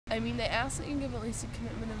I mean, they ask that you give at least a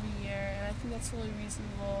commitment of a year, and I think that's really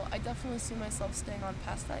reasonable. I definitely see myself staying on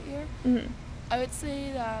past that year. Mm-hmm. I would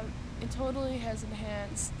say that it totally has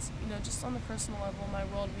enhanced, just on the personal level, my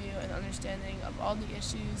worldview and understanding of all the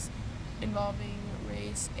issues involving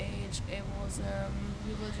race, age, ableism,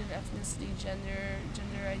 religion, ethnicity, gender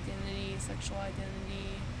identity, sexual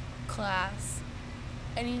identity, class,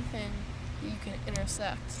 anything that you can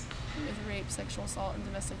intersect with rape, sexual assault, and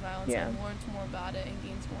domestic violence. Yeah. I've learned more about it and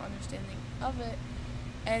gained more understanding of it.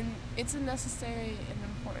 And it's a necessary and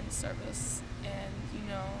important service, and,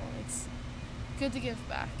 it's good to give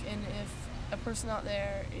back. And if a person out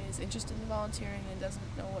there is interested in volunteering and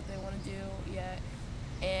doesn't know what they want to do yet,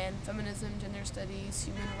 and feminism, gender studies,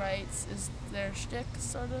 human rights is their shtick,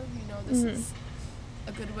 sort of, this Mm-hmm. is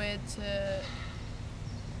a good way to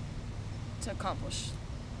accomplish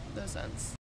those ends.